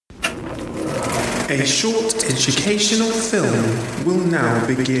A short educational film will now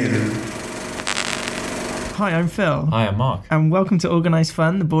begin. Hi, I'm Phil. Hi, I'm Mark. And welcome to Organised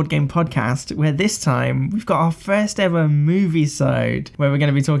Fun, the board game podcast, where this time we've got our first ever movie-sode, where we're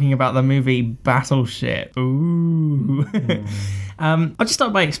going to be talking about the movie Battleship. Ooh. I'll just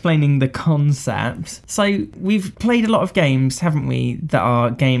start by explaining the concept. So we've played a lot of games, haven't we, that are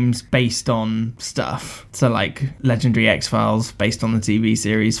games based on stuff. So like Legendary X-Files based on the TV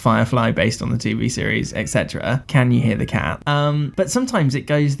series, Firefly based on the TV series, etc. Can you hear the cat? But sometimes it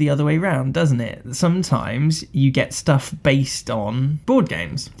goes the other way around, doesn't it? Sometimes you get stuff based on board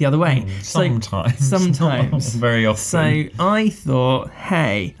games the other way. Sometimes. Not very often. So I thought,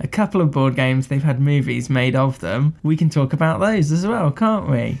 hey, a couple of board games, they've had movies made of them. We can talk about those as well, can't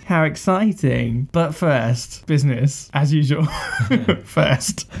we? How exciting. But first, business, as usual.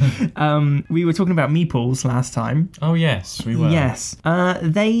 First. We were talking about meeples last time. Oh, yes, we were. Yes.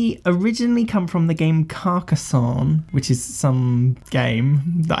 They originally come from the game Carcassonne, which is some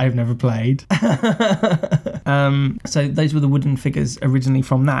game that I've never played. So those were the wooden figures originally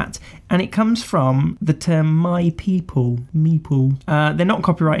from that. And it comes from the term my people, meeple. They're not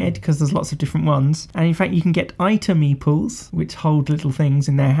copyrighted because there's lots of different ones. And in fact, you can get iter meeples, which hold little things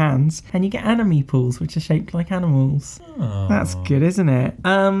in their hands. And you get animeeples, which are shaped like animals. Oh. That's good, isn't it?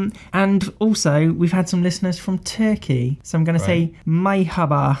 And also, we've had some listeners from Turkey. So I'm going to say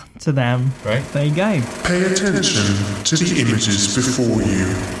mayhaba to them. Right. There you go. Pay attention to the images before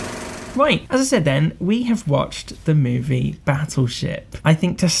you. Right, as I said then, we have watched the movie Battleship. I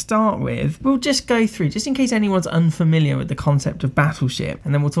think to start with, we'll just go through, just in case anyone's unfamiliar with the concept of Battleship,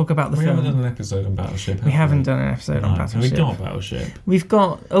 and then we'll talk about the We film. haven't done an episode on Battleship. We haven't done an episode on Battleship. We've got Battleship. We've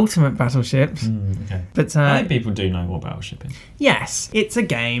got Ultimate Battleships. Okay. But I think people do know what Battleship is. yes, it's a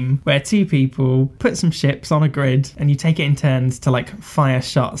game where two people put some ships on a grid and you take it in turns to like fire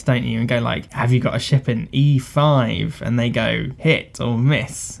shots, don't you? And go like, have you got a ship in E5? And they go hit or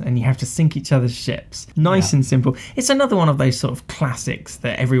miss, and you have to sink each other's ships. Nice and simple. It's another one of those sort of classics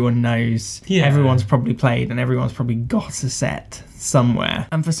that everyone knows. Yeah. Everyone's probably played and everyone's probably got a set somewhere.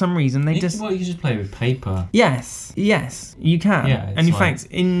 And for some reason they just... Well, you just play with paper. Yes, you can. Yeah, and in like... fact,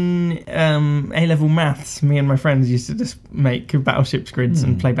 in A-level maths, me and my friends used to just make battleships grids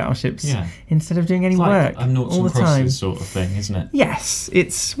and play battleships instead of doing any work Like a noughts all and the time. crosses sort of thing, isn't it? Yes,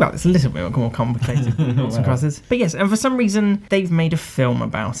 it's a little bit more complicated than noughts and crosses. But yes, and for some reason, they've made a film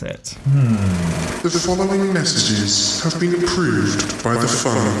about it. The following messages have been approved by the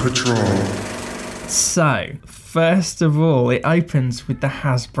Fun Patrol. So, first of all, it opens with the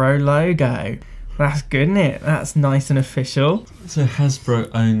Hasbro logo. That's good, isn't it? That's nice and official. So Hasbro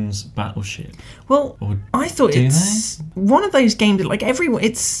owns Battleship. Well, Or I thought do it's one of those games that, like,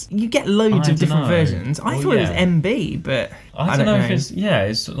 you get loads of different versions. I thought it was MB, but I don't know if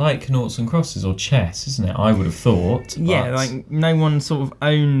it's like noughts and crosses or chess, isn't it? I would have thought. Yeah, but, like no one sort of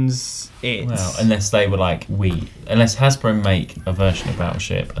owns it. well, unless they were like unless Hasbro make a version of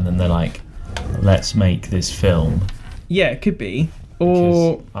Battleship and then they're like, let's make this film. Yeah, it could be.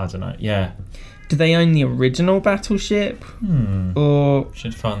 Or I don't know. Yeah. do they own the original Battleship? Or You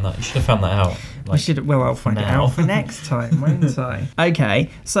should have found that out. I'll find it now. out for next time, won't I? Okay,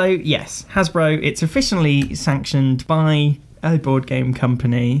 so yes, Hasbro, it's officially sanctioned by a board game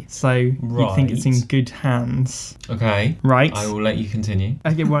company, so you think it's in good hands. Okay. Right. I will let you continue.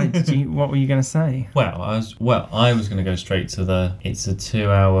 Okay, what were you going to say? Well, I was going to go straight to it's a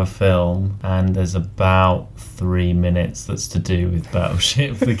 2-hour film and there's about 3 minutes that's to do with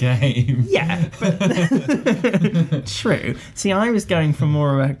Battleship the game. Yeah, but true. See, I was going for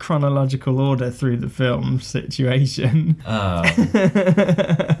more of a chronological order through the film situation. Oh.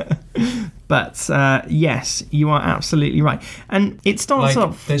 But yes, you are absolutely right. And it starts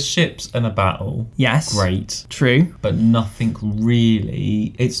off... There's ships and a battle. Yes. Great. True. But nothing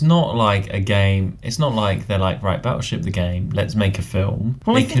really... It's not like a game... It's not like they're like, right, Battleship the game, let's make a film.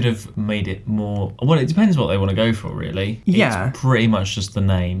 Well, they could have made it more... Well, it depends what they want to go for, really. Yeah. It's pretty much just the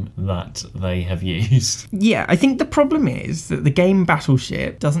name that they have used. Yeah, I think the problem is that the game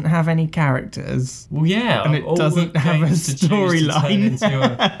Battleship doesn't have any characters. Well, yeah. And it doesn't have a storyline.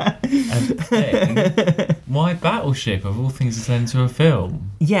 Thing. Why Battleship of all things to turn into a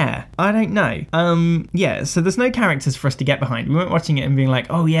film? Yeah, I don't know. Yeah, so there's no characters for us to get behind. We weren't watching it and being like,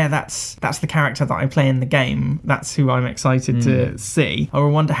 oh yeah, that's the character that I play in the game. That's who I'm excited to see. I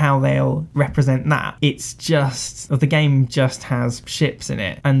wonder how they'll represent that. It's just, the game just has ships in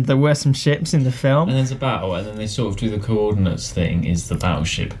it. And there were some ships in the film. And there's a battle, and then they sort of do the coordinates thing, is the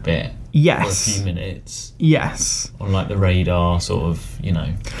Battleship bit. Yes. for a few minutes Yes. on like the radar, sort of,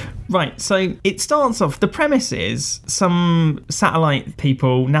 Right, so it starts off, the premise is some satellite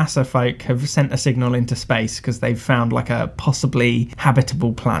people, NASA folk, have sent a signal into space because they've found like a possibly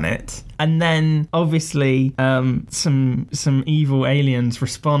habitable planet. And then, obviously, some evil aliens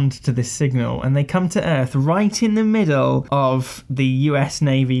respond to this signal, and they come to Earth right in the middle of the US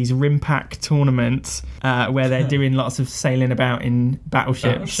Navy's RIMPAC tournament, where they're doing lots of sailing about in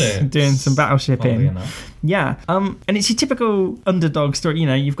battleships. Doing some battleshipping. Yeah, and it's your typical underdog story. You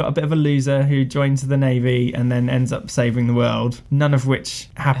know, you've got a bit of a loser who joins the Navy and then ends up saving the world, none of which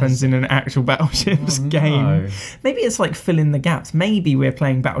happens in an actual battleships game. No. Maybe it's like fill in the gaps. Maybe we're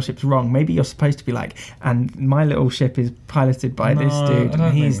playing battleships wrong. Maybe you're supposed to be like, and my little ship is piloted by this dude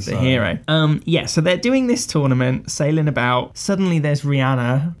and he's the hero. Yeah, so they're doing this tournament, sailing about. Suddenly there's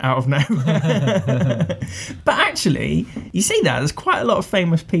Rihanna out of nowhere. But actually, you see that there's quite a lot of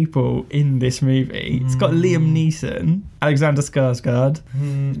famous people in this movie. It's got Liam Neeson, Alexander Skarsgård,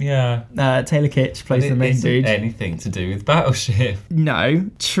 Taylor Kitsch plays the main dude. Anything to do with Battleship? No,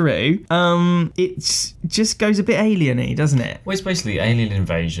 true. It just goes a bit alien-y, doesn't it? Well, it's basically alien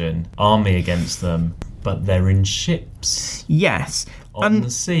invasion, army against them, but they're in ships. Yes. On the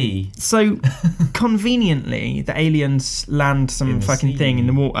sea. So, conveniently, the aliens land some fucking thing in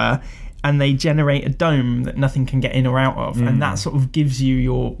the water, and they generate a dome that nothing can get in or out of, and that sort of gives you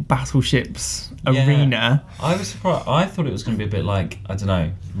your battleships arena. I was surprised. I thought it was going to be a bit like, I don't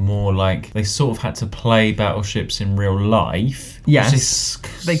know, more like they sort of had to play battleships in real life. Yes,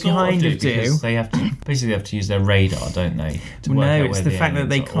 they kind of do. Because they have to use their radar, don't they? No, it's the fact that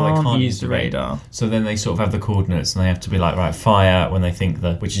they can't use the radar. So then they sort of have the coordinates, and they have to be like, right, fire when they think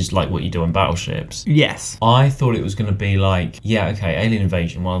which is like what you do on battleships. Yes. I thought it was going to be like, alien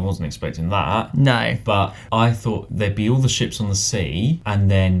invasion. Well, I wasn't expecting that. No. But I thought there'd be all the ships on the sea, and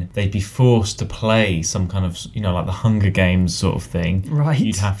then they'd be forced to play some kind of, like the Hunger Games sort of thing. Right.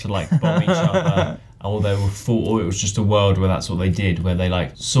 You'd have to like bomb each other. Or they were or it was just a world where that's what they did, where they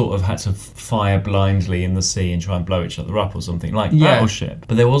like sort of had to fire blindly in the sea and try and blow each other up or something like Battleship.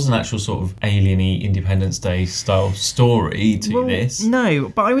 But there was an actual sort of alien-y Independence Day style story to this. No,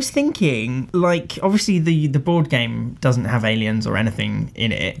 but I was thinking, like, obviously the board game doesn't have aliens or anything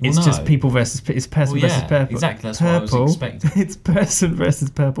in it. It's just people versus it's person versus purple. Exactly, that's what I was expecting. It's person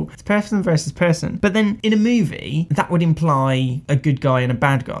versus purple. It's person versus person. But then in a movie, that would imply a good guy and a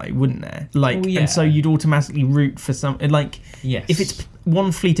bad guy, wouldn't there? Like, and so you'd automatically root for some, like, if it's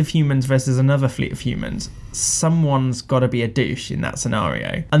one fleet of humans versus another fleet of humans, someone's got to be a douche in that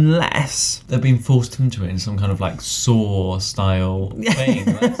scenario, unless they've been forced into it in some kind of like Saw style thing. You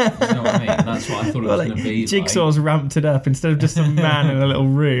know what I mean? That's what I thought it was going to be. Jigsaw's ramped it up. Instead of just a man in a little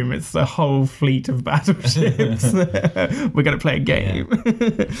room, it's a whole fleet of battleships. We're going to play a game.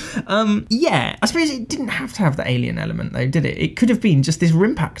 I suppose it didn't have to have the alien element though, did it? It could have been just this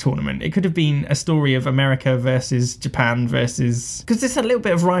RIMPAC tournament. It could have been a story of America versus Japan versus, because there's a little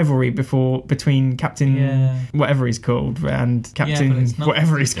bit of rivalry between Captain whatever he's called and Captain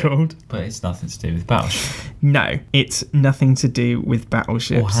whatever he's called. But it's nothing to do with Battleship. No, it's nothing to do with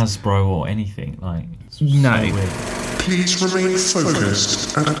battleships. Or Hasbro or anything. Like, no. So weird. Please remain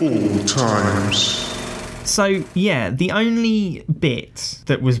focused at all times. So, the only bit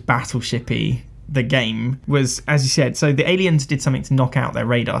that was battleshipy, the game, was, as you said, so the aliens did something to knock out their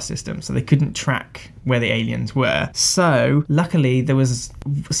radar system, so they couldn't track where the aliens were. So luckily there was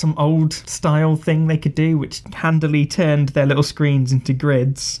some old style thing they could do which handily turned their little screens into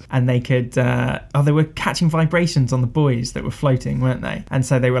grids, and they could they were catching vibrations on the buoys that were floating, weren't they? And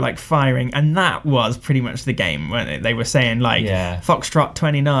so they were like firing, and that was pretty much the game, weren't it? They were saying like Foxtrot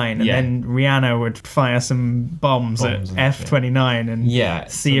 29, and then Rihanna would fire some bombs at F29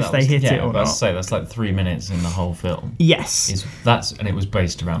 and see if they hit it or not. That's like 3 minutes in the whole film. Yes. And it was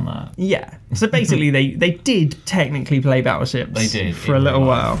based around that. Yeah. So basically they did technically play battleships. They did. For a little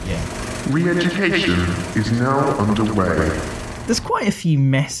while. Yeah. Re-education is now underway. There's quite a few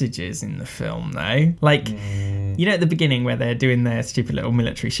messages in the film though. Like, you know at the beginning where they're doing their stupid little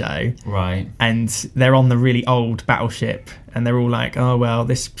military show? Right. And they're on the really old battleship, and they're all like, oh, well,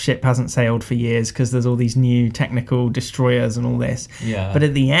 this ship hasn't sailed for years because there's all these new technical destroyers and all this. Yeah. But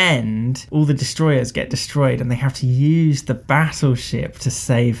at the end, all the destroyers get destroyed and they have to use the battleship to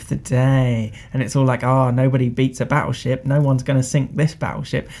save the day. And it's all like, oh, nobody beats a battleship. No one's going to sink this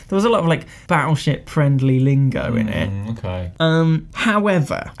battleship. There was a lot of like battleship-friendly lingo in it. Okay.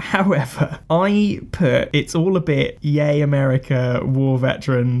 However, I put it's all a bit, yay, America, war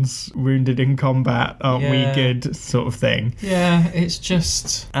veterans, wounded in combat, aren't we good sort of thing. Yeah, it's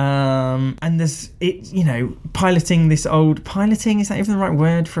just... And there's, piloting this old... Piloting, is that even the right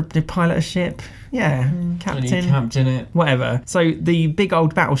word for to pilot a ship? Yeah, captain it. Whatever. So the big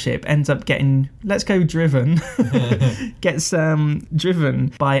old battleship ends up getting, let's go driven, gets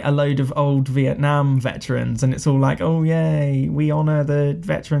driven by a load of old Vietnam veterans, and it's all like, oh yay, we honour the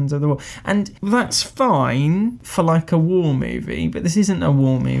veterans of the war. And that's fine for like a war movie, but this isn't a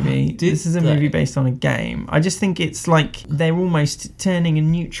war movie. This is a movie based on a game. I just think it's like they're almost turning a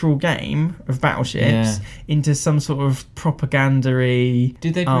neutral game of battleships into some sort of propaganda-y.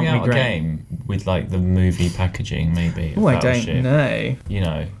 Did they bring out a game with like the movie packaging maybe? Oh, I don't know.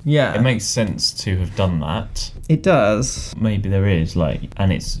 Yeah. It makes sense to have done that. It does. Maybe there is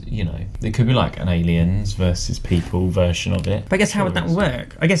and it's, it could be like an aliens versus people version of it. But I guess how would that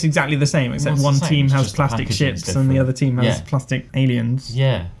work? I guess exactly the same, except one team has plastic ships and the other team has plastic aliens.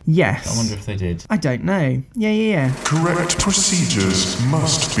 Yeah. Yes. I wonder if they did. I don't know. Yeah. Correct procedures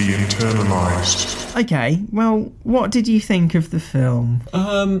must be internalised. Okay, well, what did you think of the film?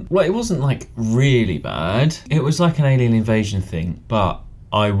 Well, it wasn't like really bad. It was like an alien invasion thing, but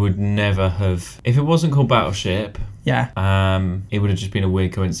I would never have... If it wasn't called Battleship... Yeah. It would have just been a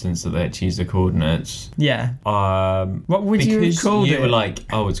weird coincidence that they had to use the coordinates. Yeah. What would you have called it? Because you were like,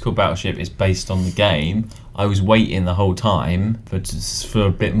 oh, it's called Battleship, it's based on the game. I was waiting the whole time for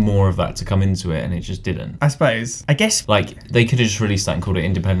a bit more of that to come into it, and it just didn't. I suppose. I guess... Like, they could have just released that and called it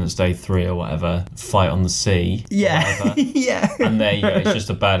Independence Day 3 or whatever. Fight on the Sea. Yeah. Yeah. And there you go. It's just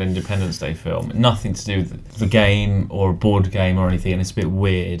a bad Independence Day film. Nothing to do with the game or a board game or anything, and it's a bit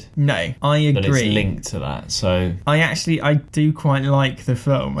weird. No, I agree. That it's linked to that, so... I do quite like the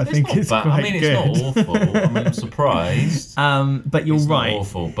film. I think it's quite good. It's not awful. I'm surprised. But you're right. It's not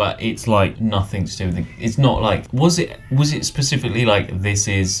awful, but it's like nothing to do with it's not like... Was it specifically like, this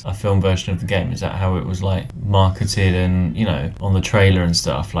is a film version of the game? Is that how it was like marketed and, on the trailer and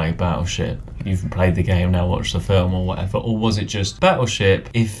stuff, like Battleship? You've played the game, now watch the film or whatever. Or was it just Battleship,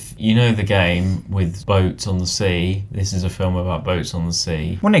 if you know the game with boats on the sea, this is a film about boats on the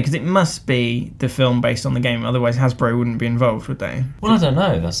sea? Well, no, because it must be the film based on the game, otherwise Hasbro wouldn't be involved, would they? Well, I don't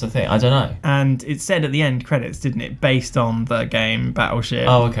know, that's the thing, I don't know. And it said at the end credits, didn't it, based on the game Battleship.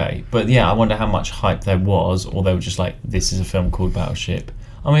 Oh, okay. But yeah, I wonder how much hype there was, or they were just like, this is a film called Battleship.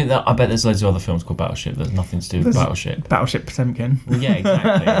 I mean, I bet there's loads of other films called Battleship that's nothing to do with Battleship. Battleship Potemkin. Well, yeah,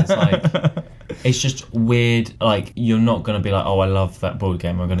 exactly. It's like, it's just weird. Like, you're not going to be like, oh, I love that board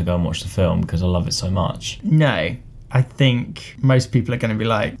game, I'm going to go and watch the film because I love it so much. No. I think most people are going to be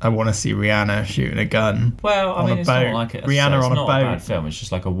like, I want to see Rihanna shooting a gun. Well, I mean, it's not like Rihanna on a boat. It's not a bad film. It's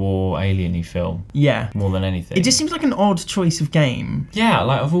just like a war alien-y film. Yeah. More than anything. It just seems like an odd choice of game. Yeah,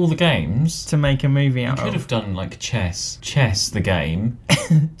 like of all the games to make a movie out of. You could have done like Chess. Chess the game.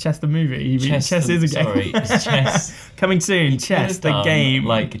 Chess the movie. You mean Chess is a game. Sorry, it's Chess. Coming soon. Chess the game.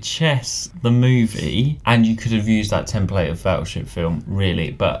 Like Chess the movie, and you could have used that template of Battleship film,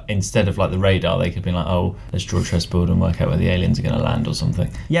 really. But instead of like the radar, they could have been like, oh, let's draw a chessboard and work out where the aliens are going to land or something.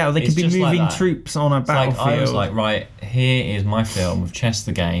 Yeah, or they could be moving troops on a battlefield. Like, I was like, right, here is my film of Chess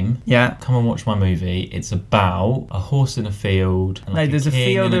the game. Yeah. Come and watch my movie. It's about a horse in a field. And like there's a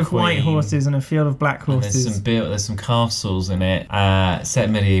field of white horses and a field of black horses. And there's some castles in it, set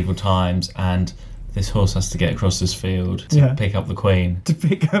in medieval times, and this horse has to get across this field to pick up the queen. To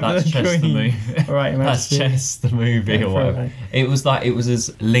pick up That's the Chess queen. The movie. Right, That's Chess the movie or whatever. It was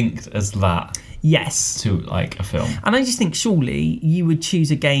as linked as that. Yes. To like a film. And I just think surely you would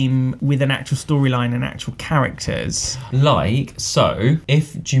choose a game with an actual storyline and actual characters. Like, so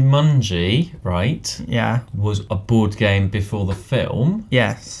if Jumanji, right? Yeah. Was a board game before the film.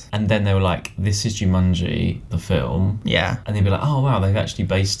 Yes. And then they were like, this is Jumanji, the film. Yeah. And they'd be like, oh wow, they've actually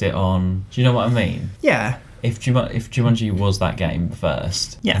based it on... Do you know what I mean? Yeah. If Jumanji was that game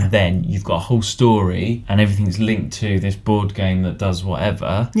first, yeah, and then you've got a whole story and everything's linked to this board game that does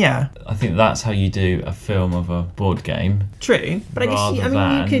whatever, yeah, I think that's how you do a film of a board game. True, but I guess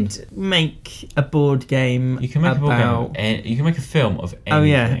you could make a board game. You can make a board game. You can make a film of anything. Oh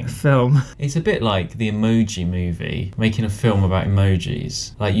yeah, film. It's a bit like the Emoji Movie, making a film about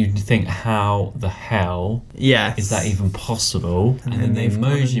emojis. Like you'd think, how the hell is that even possible? And then the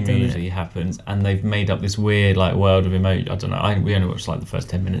Emoji Movie happens, and they've made up this weird like world of emoji. I don't know. We only watched like the first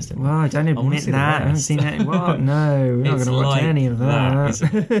 10 minutes. Well, I don't admit that. I haven't seen that. What? No, we're not going to watch any of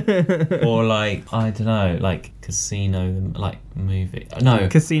that. Or like, I don't know, like Casino, like movie. No,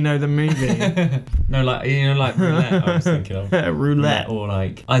 Casino the movie. No, like like Roulette. I was thinking of Roulette. Or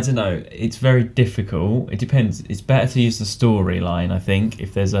like, I don't know. It's very difficult. It depends. It's better to use the storyline. I think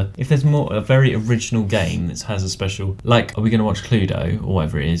if there's a very original game that has a special, like, are we going to watch Cluedo or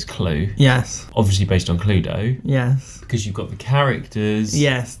whatever it is? Clue. Yes. Obviously based on Cluedo. Cluedo. Yes. Because you've got the characters.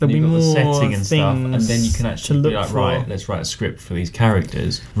 Yes, there'll be you've got more the setting and stuff, and things then you can to actually be look like, for. right, let's write a script for these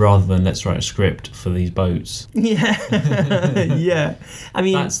characters rather than let's write a script for these boats. Yeah. Yeah. I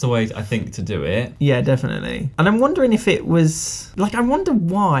mean, That's the way I think to do it. yeah, definitely. And I'm wondering if it was like, I wonder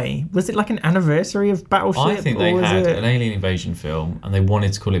why. Was it like an anniversary of Battleship? I think they or was had it... an alien invasion film and they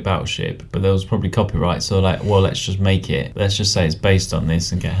wanted to call it Battleship, but there was probably copyright, so like, well, let's just make it. Let's just say it's based on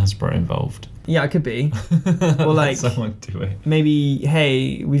this and get Hasbro involved. Yeah, it could be. Or like, someone do it. maybe,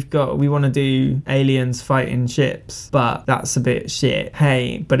 hey, we want to do aliens fighting ships, but that's a bit shit.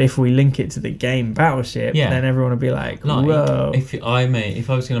 Hey, but if we link it to the game Battleship, Yeah. then everyone will be like, Like, whoa. if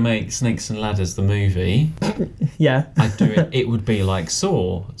I was going to make Snakes and Ladders the movie, Yeah. I'd do it. It would be like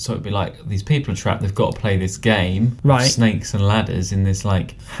Saw. So it'd be like these people are trapped. They've got to play this game. Right. With snakes and ladders in this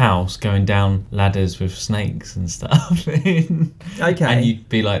like house, going down ladders with snakes and stuff. Okay. And you'd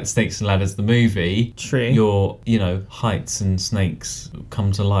be like Snakes and Ladders the movie. True. Your heights and snakes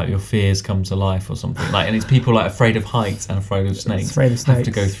come to life. Your fears come to life or something like. And it's people like afraid of heights and afraid of snakes. Afraid of Have to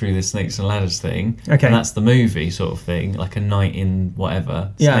snakes. go through this Snakes and Ladders thing. Okay. And that's the movie sort of thing, like a night in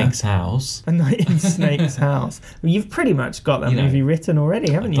whatever Yeah. Snake's house. A Night in Snake's House. Well, you've pretty much got that You know, movie written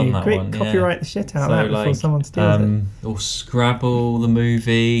already, haven't I've done you? that Quick, one, yeah. copyright the shit out of that before someone steals it. Or Scrabble the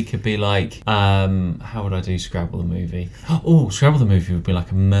movie could be like, how would I do Scrabble the movie? Oh, Scrabble the movie would be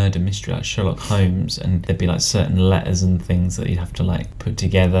like a murder mystery, like Sherlock Holmes, and there'd be like certain letters and things that you'd have to like put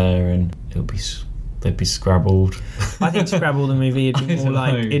together, and they'd be scrabbled. I think Scrabble the movie would be I more don't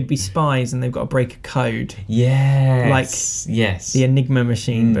like, know. it'd be spies and they've got to break a code. Yes. Yes. The Enigma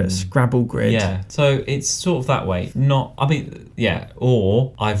machine, but Scrabble grid. Yeah, so it's sort of that way.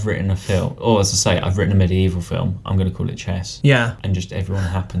 Or I've written a film, or as I say, I've written a medieval film. I'm going to call it Chess. Yeah. And just everyone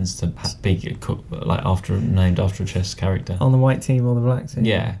happens to be like named after a chess character. On the white team or the black team.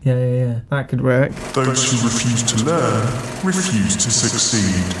 Yeah. Yeah. That could work. Those who refuse to learn refuse to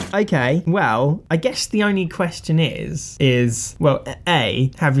succeed. Okay, well, I guess the only question is, well,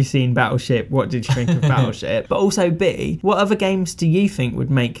 A, have you seen Battleship? What did you think of Battleship? But also B, what other games do you think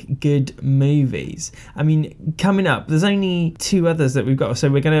would make good movies? I mean, coming up, there's only 2 others that we've got. So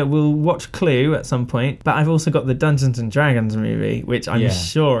we'll watch Clue at some point, but I've also got the Dungeons and Dragons movie, which I'm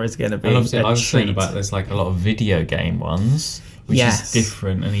sure is going to be And obviously, a I was saying treat. about there's like a lot of video game ones, which Yes. is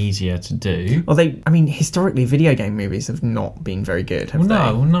different and easier to do. Although, I mean, historically, video game movies have not been very good, have they?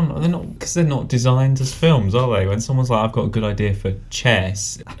 No, they're not, because they're not designed as films, are they? When someone's like, "I've got a good idea for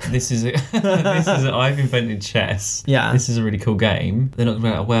chess. This is it. I've invented chess. Yeah. This is a really cool game." They're not going to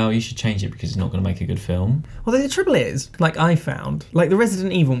be like, "Well, you should change it because it's not going to make a good film." Although the trouble is, like I found, like the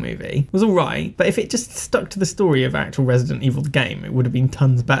Resident Evil movie was all right, but if it just stuck to the story of actual Resident Evil the game, it would have been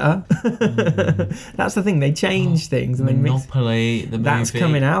tons better. That's the thing; they change things and they mix. Monopoly, the movie. That's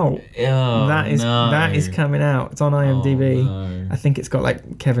coming out. Oh, that is coming out. It's on IMDb. Oh, no. I think it's got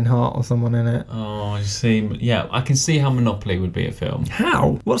like Kevin Hart or someone in it. Oh, I see. Yeah, I can see how Monopoly would be a film.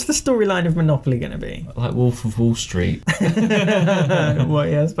 How? What's the storyline of Monopoly going to be? Like Wolf of Wall Street. Well,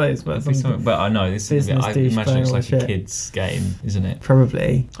 yeah, I suppose, but But I know this is. Business I imagine douchebag it's or like shit. a kids' game, isn't it?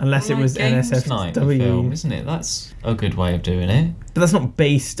 probably, unless it was Games night, the film, NSFW. isn't it? That's a good way of doing it. But that's not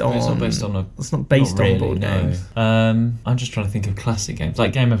based on. It's not based on a. It's not based not really, on board no. games. I'm just trying to think of classic games.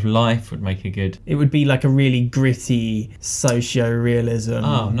 Like Game of Life would make a good. It would be like a really gritty socio-realism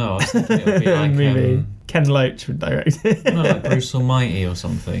Oh no, I was thinking it would be like movie. Ken Loach would direct it. no, like Bruce Almighty or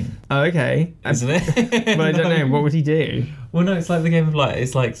something, Oh, okay. isn't it? But I don't know. What would he do? Well, no, it's like the Game of Life.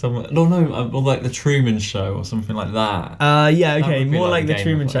 It's like some. No, or like the Truman Show or something like that. Yeah, That okay. would be More like the Game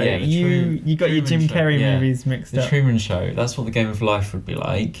Truman of Show. Life. Yeah, the You got your Truman Jim Show, Carrey yeah. movies mixed The up. Truman Show. That's what the Game of Life would be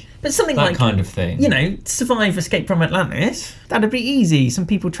like. But something That like, kind of thing. you know, survive, escape from Atlantis. That'd be easy. Some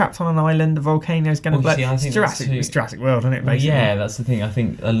people trapped on an island. The volcano's going to Well, blow. see, I think It's Jurassic World, isn't it? Well, Basically. yeah, that's the thing. I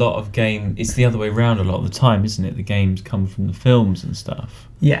think a lot of it's the other way around a lot of the time, isn't it? The games come from the films and stuff.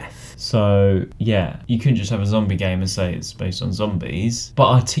 Yes. So, yeah, you couldn't just have a zombie game and say it's based on zombies, but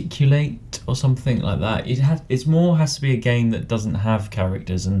articulate or something like that. It's more has to be a game that doesn't have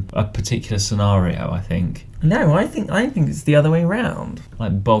characters and a particular scenario, I think. No, I think it's the other way around.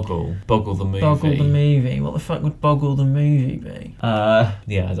 Like Boggle the movie. Boggle the movie. What the fuck would Boggle the movie be?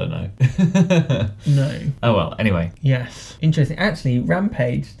 Yeah, I don't know. No. Oh well, anyway. Yes. Interesting. Actually,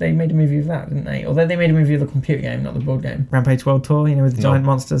 Rampage, they made a movie of that, didn't they? Although they made a movie of the computer game, not the board game. Rampage World Tour, you know, with the giant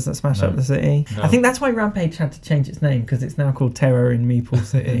monsters that smash up the city. No. I think that's why Rampage had to change its name, because it's now called Terror in Meeple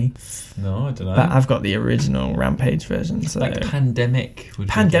City. No, I don't know. But I've got the original Rampage version. So like Pandemic would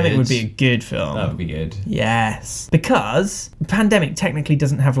Pandemic be good. would be a good film. That would be good. Yes, because Pandemic technically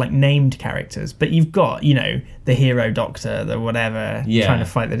doesn't have like named characters, but you've got, you know, the hero doctor, the whatever, trying to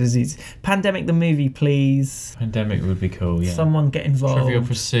fight the disease. Pandemic the movie, please. Pandemic would be cool, yeah. Someone get involved. Trivial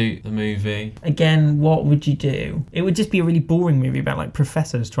Pursuit, the movie. Again, what would you do? It would just be a really boring movie about like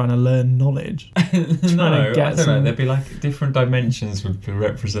professors trying to learn knowledge. No, I don't know. There'd be like different dimensions would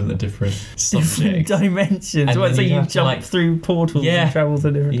represent the different subjects. Dimensions. And What, so then you you'd jump have to, through portals and travel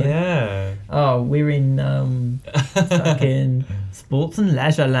to different Yeah. Oh, we're in fucking Sports and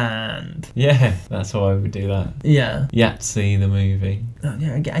Leisure Land. Yeah, that's how I would do that. Yeah. Yahtzee, the movie.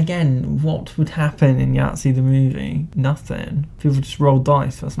 Yeah, again, what would happen in Yahtzee the movie? Nothing. People just roll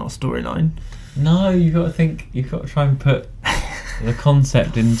dice. That's not a storyline. No, you've got to think, you've got to try and put the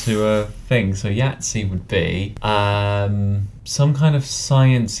concept into a thing. So Yahtzee would be some kind of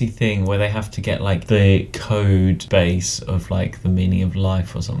sciencey thing where they have to get like the code base of like the meaning of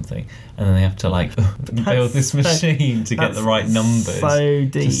life or something, and then they have to like build this machine to get the right numbers so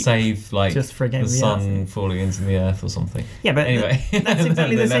deep to save like just for the sun falling into the earth or something. Yeah, but anyway, that's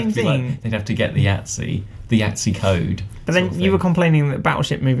exactly the same thing. They'd have to get the Yahtzee code. But then you were complaining that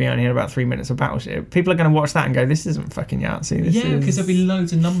Battleship movie only had about 3 minutes of Battleship. People are going to watch that and go, "This isn't fucking Yahtzee." Yeah, because there'll be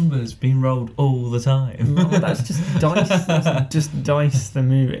loads of numbers being rolled all the time. Oh, that's just dice. That's just dice the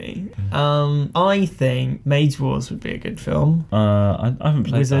movie. I think Mage Wars would be a good film. I haven't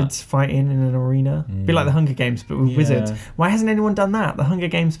played Wizards fighting in an arena. Be like the Hunger Games, but with wizards. Why hasn't anyone done that? The Hunger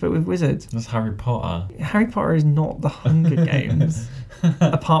Games, but with wizards. That's Harry Potter. Harry Potter is not the Hunger Games.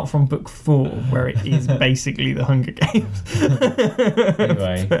 Apart from book 4, where it is basically the Hunger Games.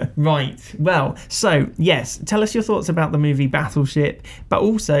 Anyway. Right. Well, so, yes, tell us your thoughts about the movie Battleship, but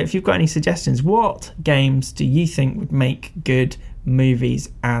also, if you've got any suggestions, what games do you think would make good movies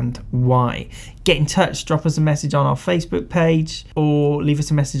and why? Get in touch, drop us a message on our Facebook page or leave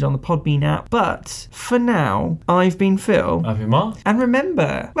us a message on the Podbean app. But for now, I've been Phil. I've been Mark. And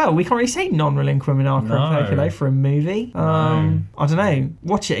remember, well, we can't really say non relinquim in our curriculo for a movie. I don't know.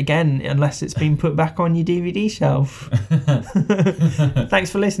 Watch it again unless it's been put back on your DVD shelf.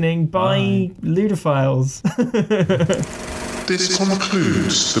 Thanks for listening. Bye. Ludophiles. This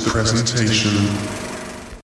concludes the presentation.